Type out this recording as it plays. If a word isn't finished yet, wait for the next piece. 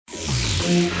From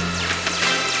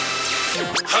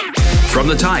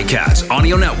the Ticats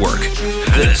Audio Network,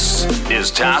 this is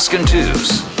Tasker and Andy.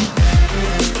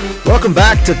 Welcome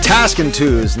back to Tasker and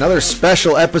Andy, another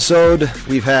special episode.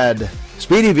 We've had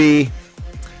Speedy B,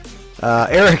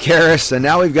 Eric Harris, and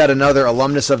now we've got another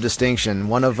Alumnus of Distinction,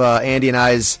 one of Andy and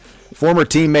I's former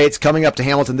teammates, coming up to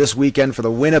Hamilton this weekend for the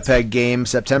Winnipeg game,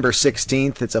 September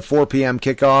 16th. It's a 4 p.m.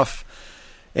 kickoff.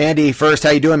 Andy, first,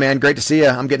 how you doing, man? Great to see you.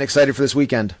 I'm getting excited for this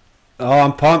weekend. Oh,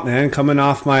 I'm pumped, man. Coming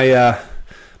off my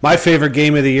favorite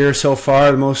game of the year so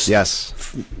far, the most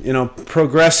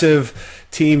progressive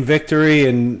team victory,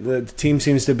 and the team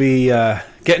seems to be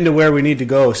getting to where we need to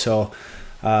go. So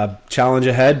challenge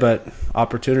ahead, but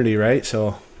opportunity, right?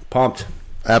 So pumped.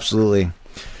 Absolutely.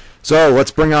 So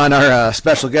let's bring on our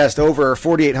special guest. Over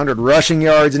 4,800 rushing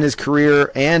yards in his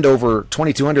career and over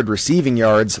 2,200 receiving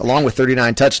yards, along with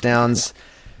 39 touchdowns.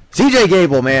 CJ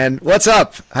Gable, man, what's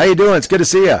up? How you doing? It's good to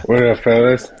see you. What up,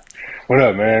 fellas? What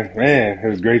up, man? Man, it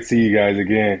was great to see you guys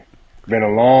again. Been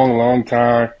a long, long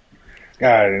time.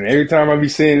 God, and every time I be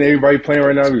seeing everybody playing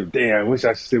right now, I be, damn, I wish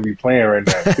I should be playing right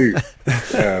now too.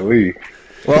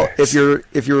 Well, if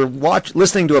you're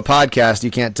listening to a podcast,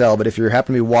 you can't tell, but if you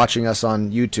happen to be watching us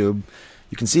on YouTube,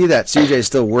 you can see that CJ is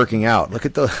still working out. Look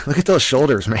at those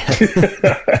shoulders, man.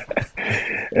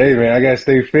 Hey, man, I gotta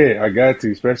stay fit. I got to,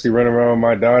 especially running around with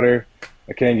my daughter.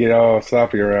 I can't get all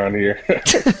sloppy around here.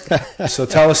 So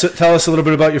tell us a little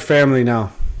bit about your family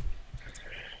now.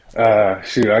 I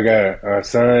got a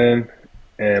son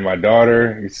and my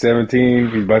daughter. He's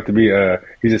 17. He's about to be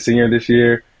he's a senior this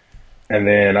year. And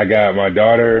then I got my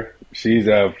daughter. She's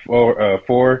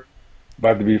four,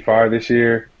 about to be 5 this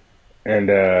year.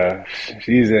 And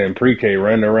she's in pre-K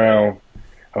running around.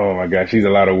 Oh, my gosh, she's a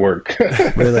lot of work.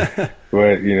 Really?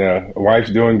 But,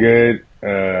 wife's doing good,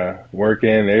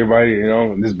 working. Everybody,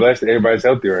 just blessed that everybody's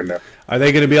healthy right now. Are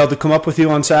they going to be able to come up with you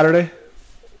on Saturday?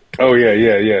 Oh,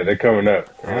 yeah. They're coming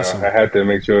up. Awesome. I have to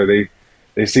make sure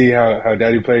they see how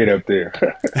Daddy played up there.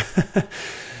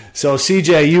 So,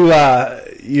 CJ, you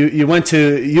went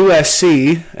to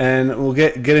USC, and we'll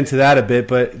get into that a bit,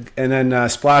 and then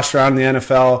splashed around the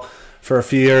NFL for a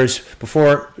few years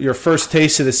before your first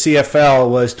taste of the CFL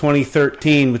was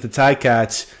 2013 with the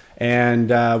Ticats, and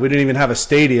we didn't even have a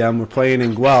stadium. We're playing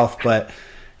in Guelph, but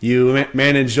you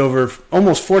managed over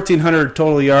almost 1,400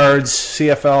 total yards,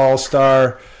 CFL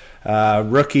All-Star,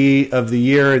 Rookie of the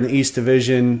Year in the East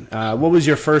Division. What was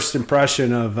your first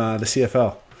impression of the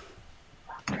CFL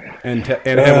and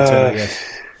Hamilton, I guess?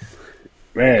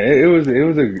 Man, it was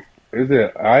an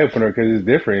eye opener because it's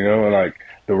different, like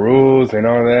the rules and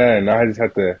all that, and I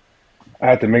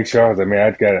had to make sure. I was like,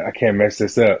 man, I can't mess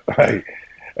this up. Like,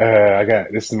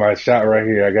 this is my shot right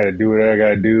here. I got to do what I got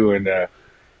to do, and I'm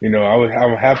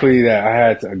happy that I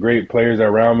had great players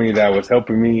around me that was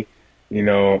helping me,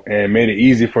 and made it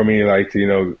easy for me, like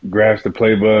to grasp the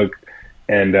playbook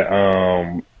and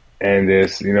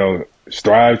just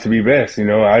strive to be best.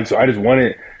 I just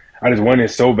wanted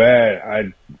so bad.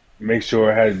 I make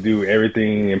sure I had to do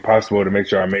everything impossible to make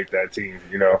sure I make that team.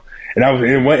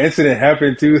 And one incident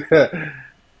happened too.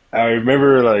 I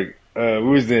remember we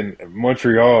was in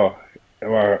Montreal,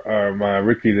 my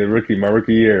rookie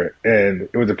year, and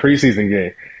it was a preseason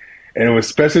game, and it was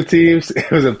special teams. It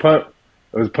was a punt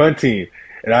team,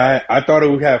 and I thought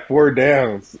it would have 4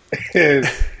 downs, and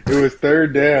it was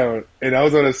 3rd down, and I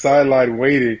was on the sideline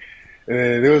waiting,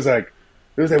 and it was like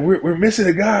we're missing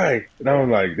a guy, and I was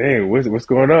like, dang, what's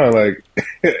going on? Like,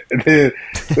 and then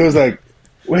it was like,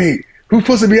 wait, who's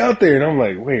supposed to be out there? And I'm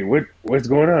like, wait, what's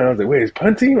going on? I was like, wait, it's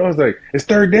punt team? I was like, it's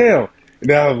 3rd down.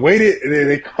 And I waited, and then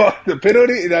they called the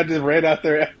penalty, and I just ran out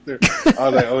there after. I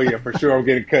was like, oh yeah, for sure I'm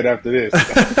getting cut after this.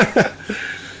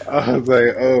 I was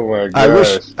like, oh my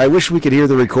gosh. I wish we could hear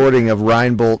the recording of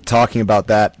Ryan Bolt talking about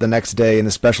that the next day in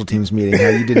the special teams meeting, how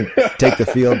you didn't take the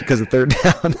field because of 3rd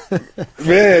down.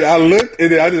 Man, I looked, and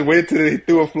then I just waited till they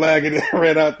threw a flag, and then I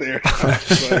ran out there. I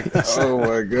was like, oh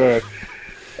my God.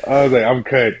 I was like, I'm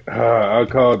cut. I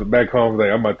called back home.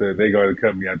 Like, they going to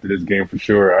cut me after this game for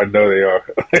sure. I know they are.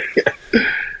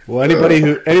 Well, anybody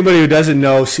who doesn't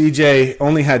know, CJ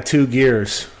only had 2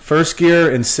 gears: 1st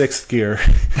gear and 6th gear.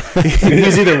 He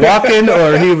was either walking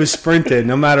or he was sprinting.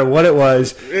 No matter what it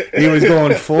was, he was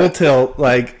going full tilt.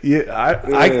 Like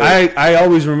I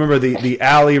always remember the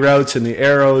alley routes and the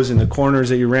arrows and the corners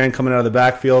that you ran coming out of the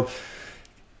backfield.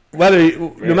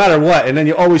 No matter what, and then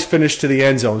you always finish to the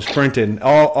end zone sprinting.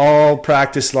 All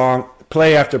practice long,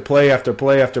 play after play after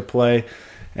play after play,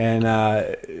 and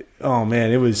oh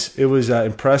man, it was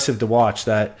impressive to watch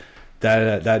that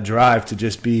drive to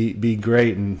just be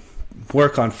great and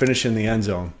work on finishing the end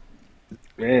zone.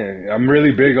 Man, I'm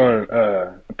really big on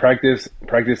practice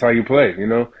how you play. You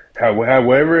know,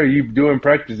 whatever you do in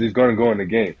practice is going to go in the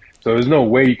game. So there's no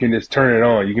way you can just turn it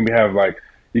on. You can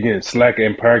you can slack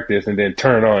in practice and then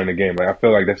turn on in the game. Like I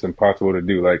feel like that's impossible to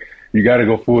do. Like you got to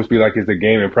go full speed like it's a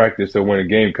game in practice. So when a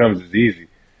game comes, it's easy.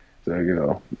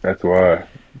 So that's why.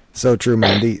 So true,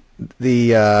 man.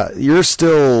 You're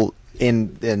still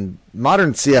in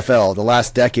modern CFL, the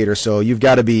last decade or so. You've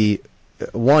got to be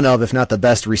one of, if not the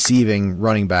best receiving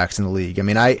running backs in the league. I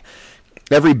mean,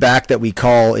 every back that we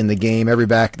call in the game, every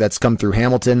back that's come through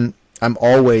Hamilton, I'm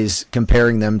always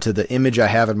comparing them to the image I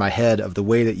have in my head of the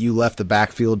way that you left the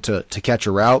backfield to catch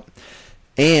a route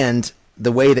and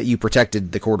the way that you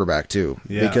protected the quarterback too.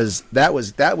 Yeah. Because that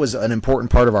was an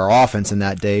important part of our offense in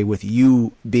that day, with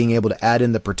you being able to add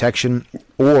in the protection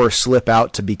or slip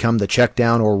out to become the check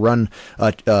down or run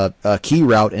a key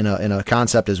route in a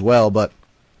concept as well. But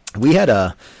we had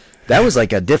a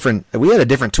different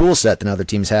tool set than other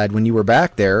teams had when you were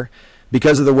back there,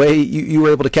 because of the way you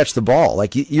were able to catch the ball.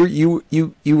 Like you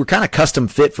were kind of custom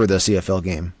fit for the CFL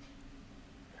game.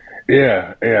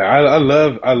 Yeah. I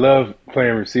love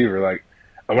playing receiver. Like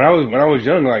when I was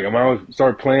young, like when I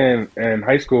started playing in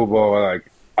high school ball, like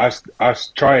I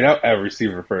tried out at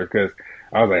receiver first because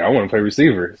I was like, I want to play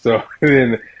receiver. So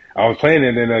then I was playing,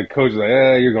 and then the coach was like,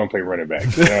 you're gonna play running back.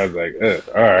 And I was like,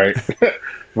 all right.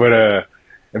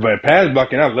 But pass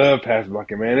blocking, I love pass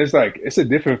blocking, man. It's a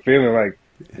different feeling. Like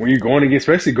when you're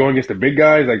especially going against the big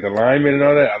guys, like the linemen and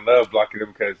all that. I love blocking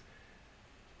them because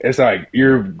it's like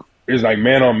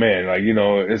man on man. Like,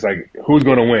 it's like who's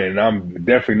going to win? And I'm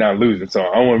definitely not losing. So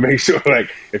I want to make sure, like,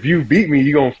 if you beat me,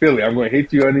 you're going to feel it. I'm going to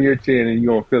hit you under your chin and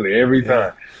you're going to feel it every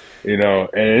time.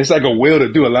 And it's like a will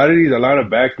to do. A lot of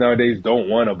backs nowadays don't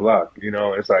want to block.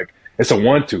 It's like it's a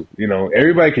want to.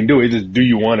 Everybody can do it. It's just, do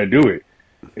you want to do it?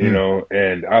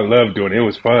 And I love doing it. It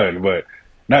was fun, but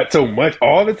not so much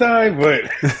all the time, but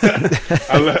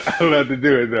I love to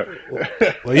do it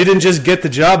though. Well, you didn't just get the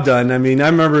job done. I mean, I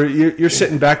remember you're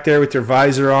sitting back there with your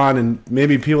visor on, and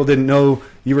maybe people didn't know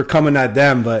you were coming at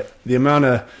them, but the amount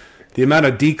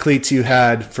of decleats you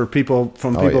had for people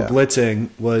blitzing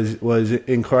was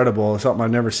incredible. Something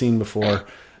I've never seen before.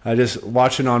 I just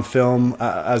watching on film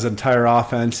as an entire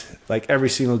offense, like every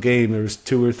single game, there was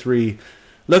 2 or 3.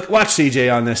 Look, watch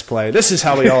CJ on this play. This is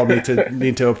how we all need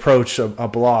to approach a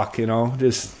block.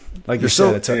 Just like you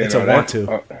said, it's a want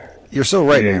to. You're so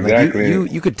right, man. Exactly.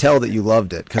 Like you could tell that you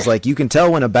loved it, because like you can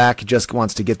tell when a back just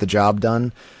wants to get the job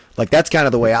done. Like that's kind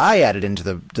of the way I added into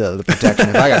the protection.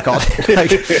 If I got called, like,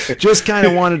 just kind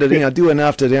of wanted to do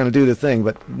enough to do the thing,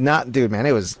 but not, dude, man.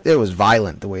 It was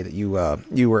violent the way that you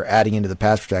were adding into the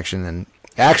pass protection. And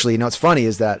actually, what's funny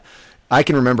is that I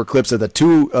can remember clips of the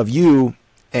two of you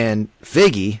and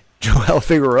Figgy, Joel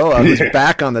Figueroa, who's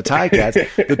back on the Ticats.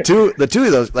 The two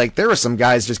of those, like, there were some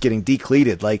guys just getting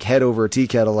decleated, like head over a tea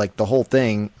kettle, like the whole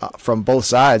thing from both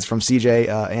sides, from CJ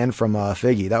and from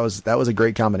Figgy. That was a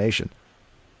great combination.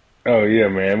 Oh yeah,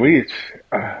 man.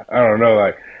 I don't know.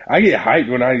 Like I get hyped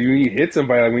when you hit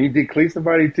somebody, like when you decleat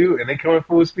somebody too, and they come in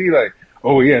full speed. Like,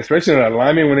 oh yeah, especially on a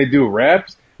lineman when they do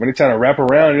wraps. When they're trying to wrap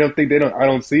around, I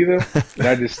don't see them, and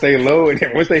I just stay low. And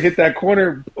then once they hit that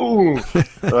corner, boom!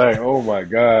 Like, oh my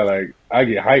god! Like I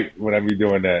get hyped when I be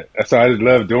doing that. So I just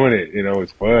love doing it.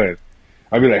 It's fun.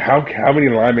 I be like, how many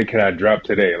linemen can I drop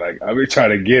today? Like I be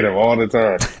trying to get them all the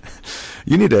time.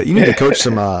 You need to coach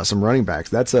some running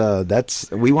backs. We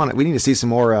need to see some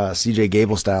more CJ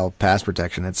Gable style pass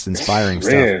protection. It's inspiring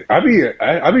stuff. Man,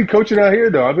 I be coaching out here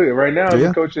though. Right now.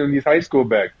 I'm coaching these high school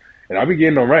backs. And I'll be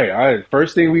getting them right.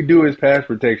 First thing we do is pass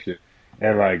protection.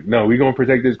 And, like, no, we're going to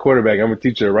protect this quarterback. I'm going to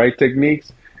teach you the right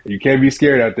techniques. You can't be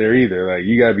scared out there either. Like,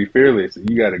 you got to be fearless.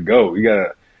 You got to go.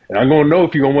 And I'm going to know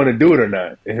if you're going to want to do it or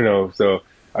not. So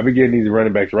I'll be getting these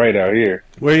running backs right out here.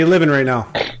 Where are you living right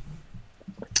now?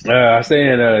 I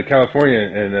stay in California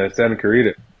in Santa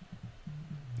Clarita.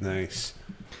 Nice,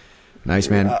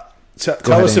 man.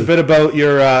 Tell us a bit about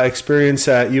your experience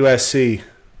at USC.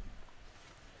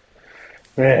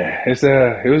 Man,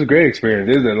 it was a great experience.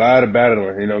 There's a lot of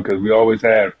battling, because we always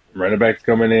had running backs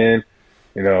coming in.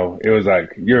 It was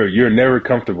like you're never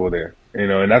comfortable there,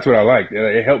 and that's what I liked.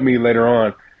 It helped me later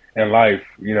on in life,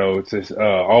 to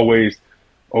always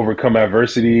overcome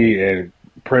adversity and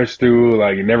press through,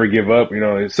 like, and never give up.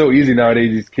 It's so easy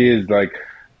nowadays. These kids, like,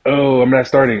 oh, I'm not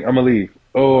starting, I'm gonna leave.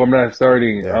 Oh, I'm not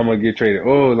starting, I'm gonna get traded.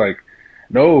 Oh, like,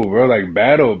 no, bro, like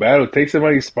battle, take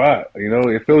somebody's spot.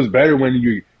 It feels better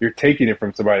when you're taking it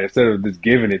from somebody instead of just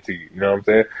giving it to you. You know what I'm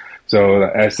saying? So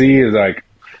at C is like,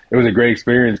 it was a great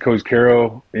experience. Coach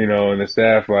Carroll, and the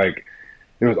staff, like,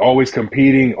 it was always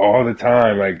competing all the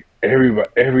time. Like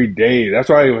every day. That's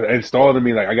why it installed in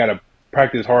me like I gotta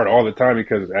practice hard all the time,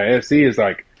 because at SC it's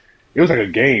like it was like a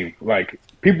game. Like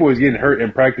people was getting hurt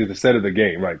in practice instead of the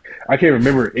game. Like I can't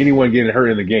remember anyone getting hurt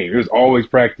in the game. It was always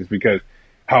practice because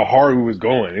how hard we was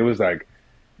going. It was like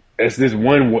it's this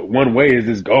one way is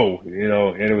this go, you know,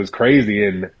 and it was crazy,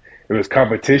 and it was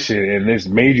competition, and this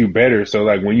made you better. So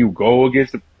like when you go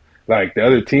against the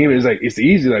other team, it's like it's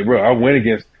easy. Like bro, I went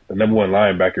against the number one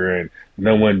linebacker and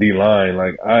number one D line.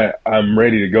 Like I'm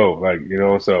ready to go. Like, you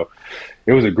know, so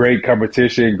it was a great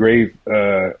competition, great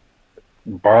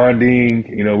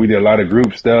bonding. You know, we did a lot of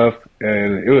group stuff,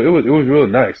 and it was real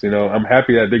nice. You know, I'm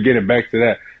happy that they're getting back to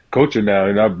that culture now.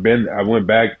 And I went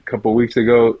back a couple of weeks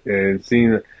ago and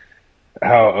seen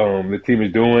how the team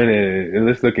is doing, and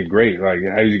it's looking great. Like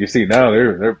as you can see now,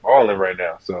 they're balling right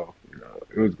now. So you know,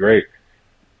 it was great.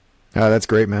 That's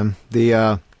great, man.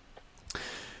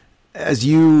 As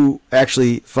you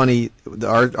actually funny,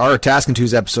 our Task and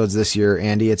Twos episodes this year,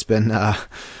 Andy, it's been like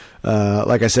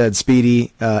I said,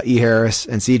 Speedy, E. Harris,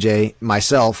 and CJ,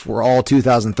 myself, were all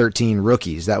 2013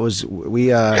 rookies. That was we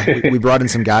brought in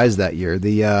some guys that year.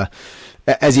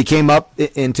 As you came up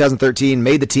in 2013,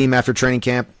 made the team after training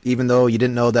camp, even though you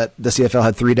didn't know that the CFL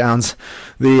had 3 downs.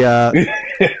 What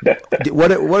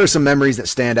are some memories that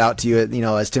stand out to you? You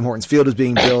know, as Tim Hortons Field was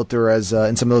being built, or as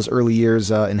in some of those early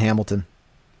years in Hamilton.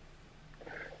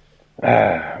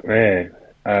 Man,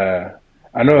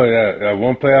 I know that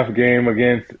one playoff game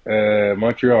against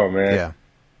Montreal, man.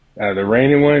 Yeah. The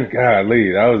raining one,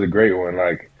 golly, that was a great one.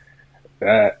 Like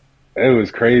that, it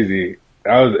was crazy.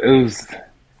 It was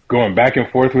going back and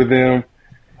forth with them,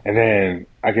 and then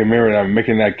I can remember I'm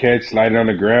making that catch, sliding on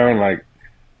the ground, like,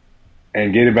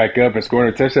 and getting back up and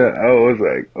scoring a touchdown. Oh, it was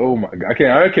like, oh my God,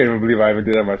 I can't even believe I even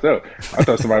did that myself. I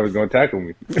thought somebody was going to tackle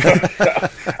me.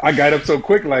 I got up so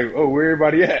quick, like, oh, where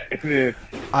everybody at? And then,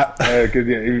 because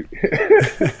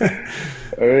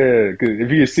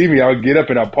if you see me, I would get up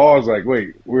and I pause, like,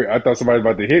 wait, I thought somebody was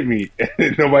about to hit me,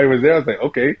 and nobody was there. I was like,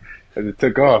 okay, and it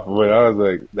took off. But I was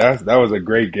like, that was a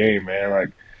great game, man. Like,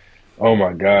 oh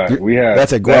my God, we had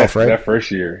that's at Guelph, right? That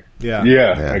first year, yeah,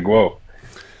 at Guelph.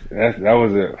 That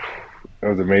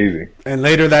was amazing. And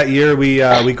later that year, we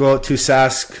go out to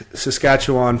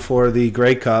Saskatchewan for the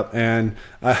Grey Cup, and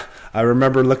I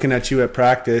remember looking at you at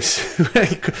practice.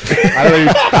 I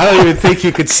don't even think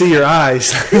you could see your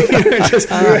eyes. You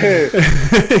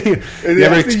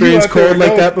ever experienced cold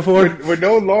like that before? With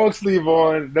no long sleeve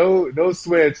on, no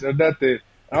sweats or nothing.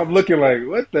 I'm looking like,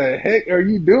 what the heck are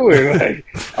you doing? Like,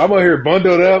 I'm out here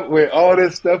bundled up with all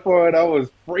this stuff on. I was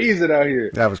freezing out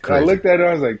here. That was crazy. And I looked at it,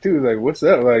 I was like, dude, like, what's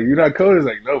up? Like, you're not cold? It's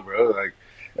like, no, bro. Like,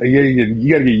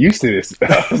 you got to get used to this.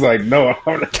 I was like, no,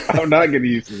 I'm not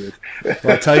getting used to this.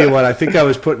 Well, I'll tell you what, I think I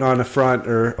was putting on the front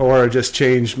or just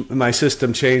changed, my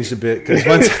system changed a bit, because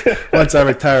once I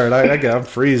retired, I'm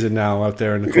freezing now out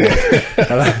there in the cold.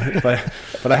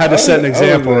 But I had to set an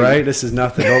example, right? This is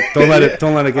nothing. Don't let it get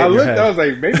in your head. I was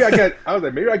like, maybe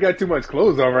I got too much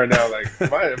clothes on right now. Like,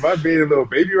 am I being a little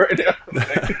baby right now?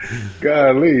 Like,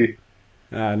 golly.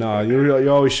 No,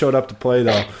 you always showed up to play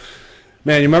though.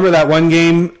 Man, you remember that one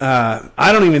game?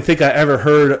 I don't even think I ever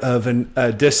heard of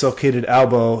a dislocated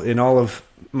elbow in all of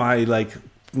my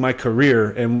career,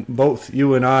 and both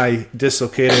you and I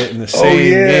dislocated it in the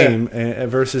same game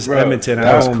versus Edmonton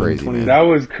at home. Crazy, that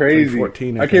was crazy. I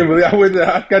can't believe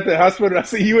I got to the hospital and I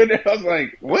see you in there. I was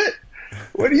like, what?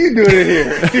 What are you doing in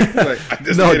here? Like,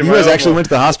 no, you guys actually went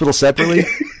to the hospital separately?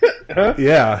 Huh?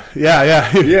 Yeah.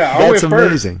 I went That's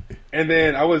amazing. First, and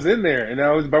then I was in there, and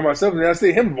I was by myself, and then I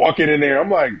see him walking in there. I'm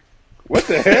like, what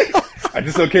the heck? I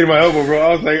dislocated my elbow, bro. I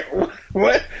was like,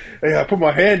 what? And I put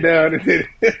my hand down, and then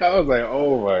I was like,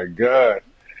 oh my God.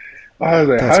 I was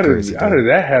like, how did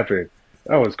that happen?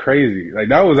 That was crazy. Like,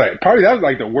 that was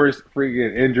the worst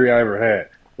freaking injury I ever had.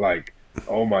 Like,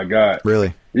 oh my God.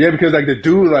 Really? Yeah, because like the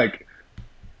dude, like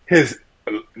his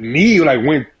knee like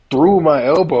went through my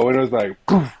elbow, and it was like,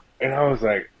 poof, and I was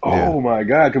like, oh my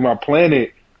God, because my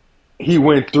planet, he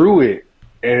went through it,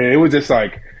 and it was just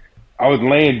like, I was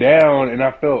laying down and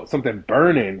I felt something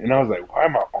burning, and I was like, why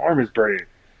my arm is burning?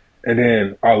 And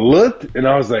then I looked and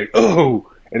I was like,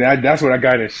 oh, and that's when I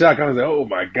got in shock. I was like, oh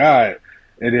my God.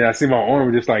 And then I see my arm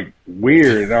was just like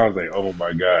weird, and I was like, oh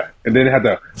my God. And then I had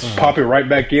to pop it right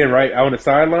back in, right out on the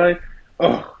sideline.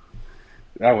 Oh,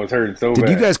 that was hurting so bad.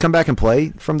 Did you guys come back and play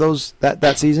from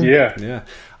that season? Yeah.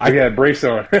 I had a brace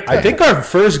on. I think our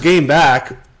first game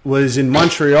back was in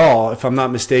Montreal, if I'm not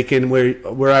mistaken,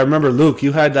 where I remember, Luke,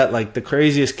 you had that like the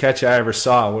craziest catch I ever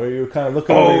saw, where you were kind of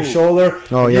looking over your shoulder.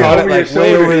 Oh yeah, you had it like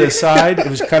way over the side. It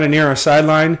was kind of near our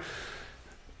sideline.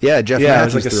 Yeah, Jeff. Yeah, it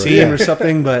was like a seam or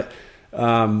something. But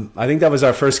I think that was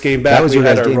our first game back. That was we your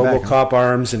had guys' our game back, RoboCop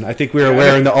arms, and I think we were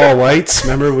wearing the all whites.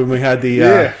 Remember when we had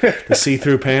the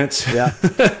see-through pants? Yeah.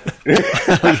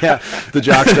 Yeah. The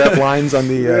jockstrap lines on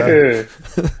the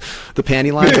the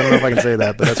panty lines. I don't know if I can say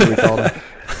that, but that's what we called them.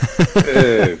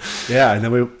 Yeah, and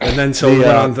then we went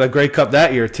on to the Grey Cup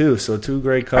that year too. So 2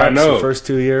 Grey Cups the first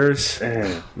 2 years.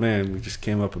 Man, we just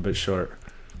came up a bit short.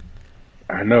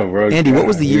 I know, bro. Andy, what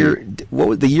was the year? What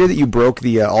was the year that you broke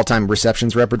the all-time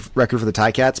receptions record for the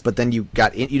Ticats? But then you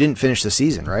didn't finish the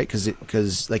season, right?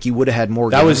 Because like you would have had more.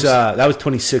 That games. That was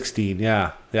 2016.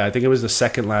 Yeah. I think it was the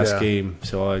second last game,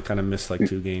 so I kind of missed like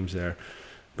 2 games there.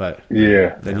 But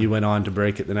then you went on to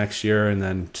break it the next year, and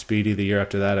then Speedy the year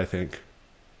after that, I think.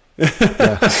 Yeah,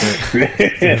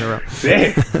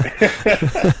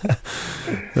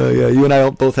 you and I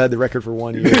both had the record for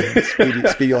 1 year.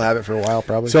 Speedy will have it for a while,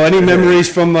 probably. So, any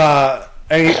memories from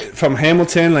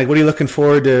Hamilton? Like, what are you looking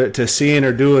forward to seeing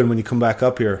or doing when you come back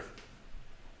up here?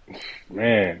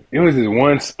 Man, it was this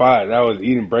one spot that I was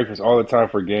eating breakfast all the time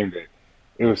for game day.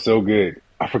 It was so good.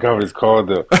 I forgot what it's called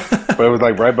though, but it was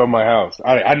like right by my house.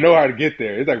 I know how to get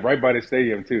there. It's like right by the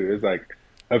stadium too. It's like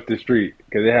up the street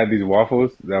because they had these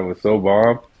waffles that was so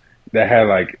bomb that had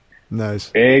like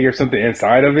nice egg or something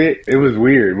inside of it. It was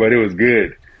weird, but it was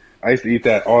good. I used to eat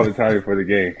that all the time before the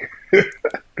game.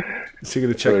 So you're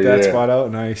gonna check that spot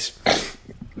out? Nice,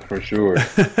 for sure.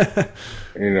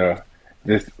 You know,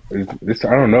 this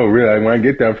I don't know really. Like, when I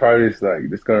get there, I'm probably just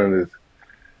gonna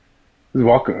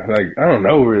walk. Like, I don't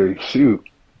know really. Shoot,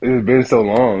 it's been so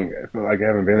long. I feel like I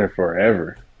haven't been there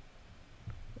forever.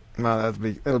 No,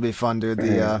 it'll be fun, dude.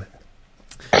 The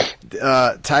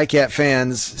Ticat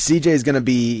fans, CJ is going to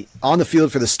be on the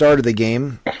field for the start of the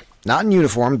game, not in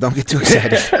uniform. Don't get too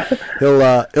excited.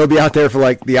 He'll be out there for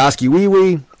like the Oski Wee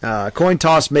Wee, coin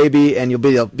toss maybe, and you'll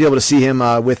be able to see him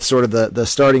with sort of the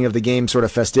starting of the game sort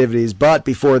of festivities. But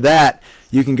before that,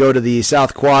 you can go to the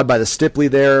South Quad by the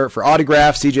Stipley there for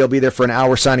autographs. CJ will be there for an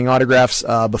hour signing autographs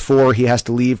before he has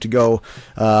to leave to go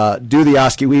do the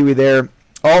Oski Wee Wee there.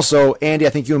 Also, Andy, I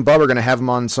think you and Bubba are going to have him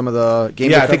on some of the game.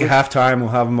 Yeah, I think at halftime we'll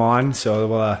have him on, so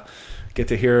we'll get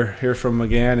to hear from him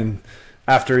again, and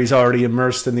after he's already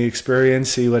immersed in the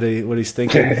experience, see what he's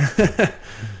thinking.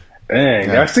 Dang,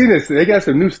 yeah. I've seen this. They got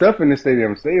some new stuff in the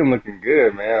stadium. Stadium looking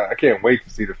good, man. I can't wait to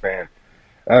see the fans.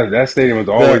 That stadium was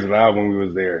always loud when we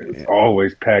was there. It's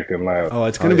always packed and loud. Oh,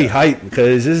 it's going to be hype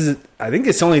because I think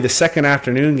it's only the second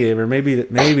afternoon game, or maybe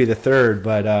the third,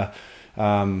 but.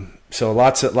 So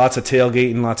lots of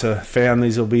tailgating, lots of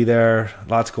families will be there,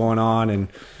 lots going on, and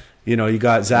you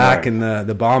got Zach and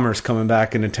the Bombers coming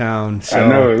back into town. So. I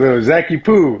know, little Zachy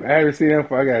Poo. I haven't seen him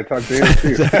before. I got to talk to him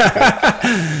too.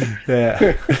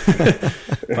 Yeah,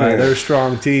 but they're a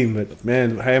strong team. But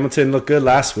man, Hamilton looked good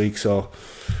last week. So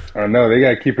I know they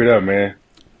got to keep it up, man.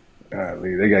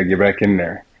 They got to get back in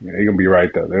there. Yeah, they're gonna be right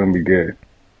though. They're gonna be good.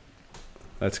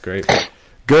 That's great.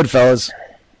 Good fellas.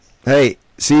 Hey.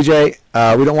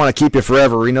 CJ, we don't want to keep you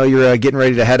forever. We know you're getting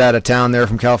ready to head out of town there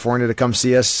from California to come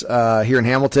see us here in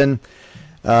Hamilton.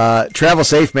 Travel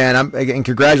safe, man. And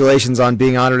congratulations on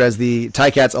being honored as the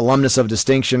Ticats Alumnus of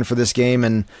Distinction for this game.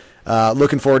 And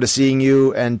looking forward to seeing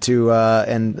you, and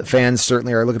the fans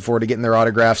certainly are looking forward to getting their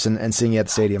autographs and seeing you at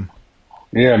the stadium.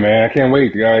 Yeah, man. I can't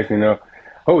wait, guys.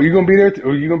 Oh, you gonna be there?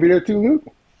 Are you gonna be there too, Luke?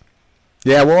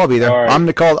 Yeah, we'll all be there. All right.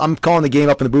 I'm calling the game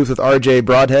up in the booth with RJ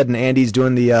Broadhead, and Andy's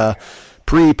doing the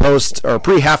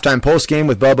pre-halftime post game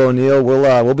with Bubba O'Neill.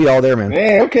 We'll be all there, man.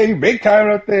 Man, okay, you big time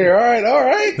up there. All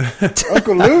right,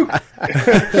 Uncle Luke.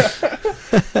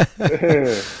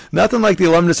 Nothing like the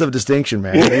Alumnus of Distinction,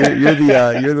 man. You're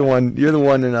the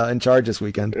one in charge this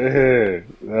weekend. Oh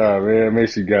man, I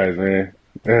miss you guys, man.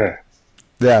 Yeah,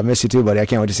 I miss you too, buddy. I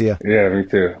can't wait to see you. Yeah, me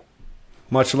too.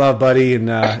 Much love, buddy. And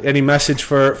any message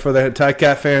for the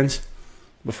Ticat fans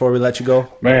before we let you go?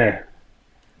 Man,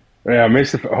 I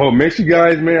miss you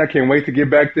guys, man. I can't wait to get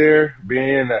back there.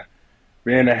 Being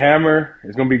a Hammer,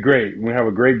 it's gonna be great. We're gonna have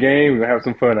a great game. We're gonna have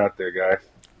some fun out there, guys.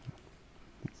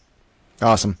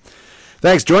 Awesome.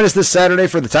 Thanks. Join us this Saturday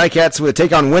for the Ticats. We'll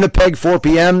take on Winnipeg 4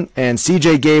 p.m. and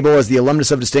CJ Gable as the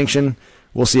Alumnus of Distinction.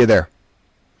 We'll see you there.